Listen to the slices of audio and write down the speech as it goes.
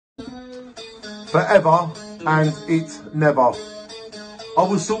forever and it's never. I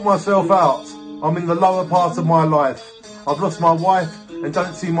will sort myself out. I'm in the lower part of my life. I've lost my wife and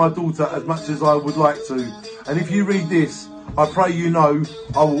don't see my daughter as much as I would like to. And if you read this, I pray you know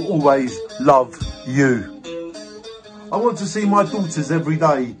I will always love you. I want to see my daughters every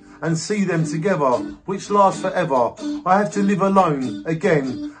day and see them together, which lasts forever. I have to live alone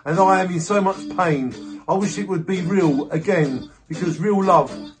again, and I am in so much pain. I wish it would be real again, because real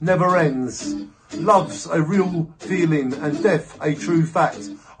love never ends. Love's a real feeling and death a true fact.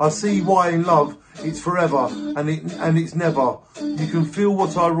 I see why in love it's forever and it's never. You can feel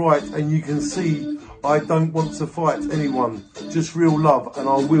what I write and you can see I don't want to fight anyone. Just real love and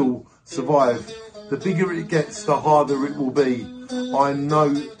I will survive. The bigger it gets, the harder it will be. I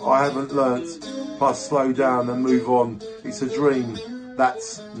know I haven't learnt, plus slow down and move on. It's a dream,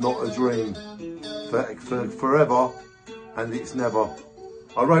 that's not a dream. For forever and it's never.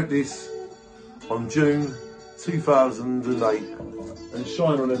 I wrote this on June 2008. And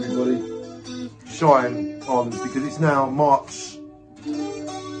shine on everybody. Shine on, because it's now March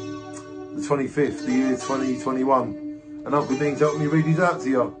the 25th, the year 2021. And Uncle Dean's helping me read these out to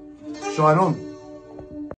you. Shine on.